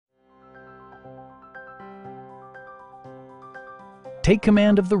Take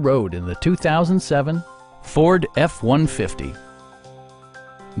command of the road in the 2007 Ford F-150.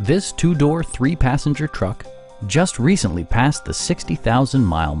 This two-door, three-passenger truck just recently passed the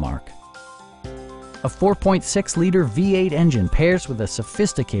 60,000-mile mark. A 4.6-liter V8 engine pairs with a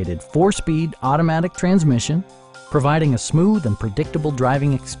sophisticated 4-speed automatic transmission, providing a smooth and predictable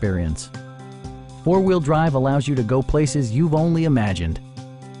driving experience. Four-wheel drive allows you to go places you've only imagined.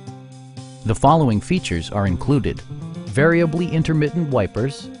 The following features are included: variably intermittent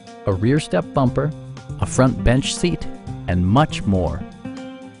wipers, a rear step bumper, a front bench seat, and much more.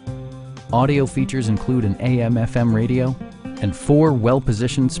 Audio features include an AM/FM radio and 4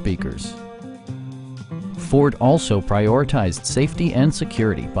 well-positioned speakers. Ford also prioritized safety and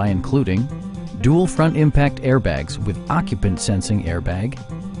security by including dual front impact airbags with occupant sensing airbag,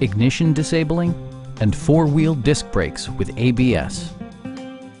 ignition disabling, and 4-wheel disc brakes with ABS.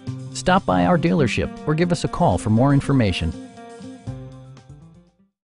 Stop by our dealership or give us a call for more information.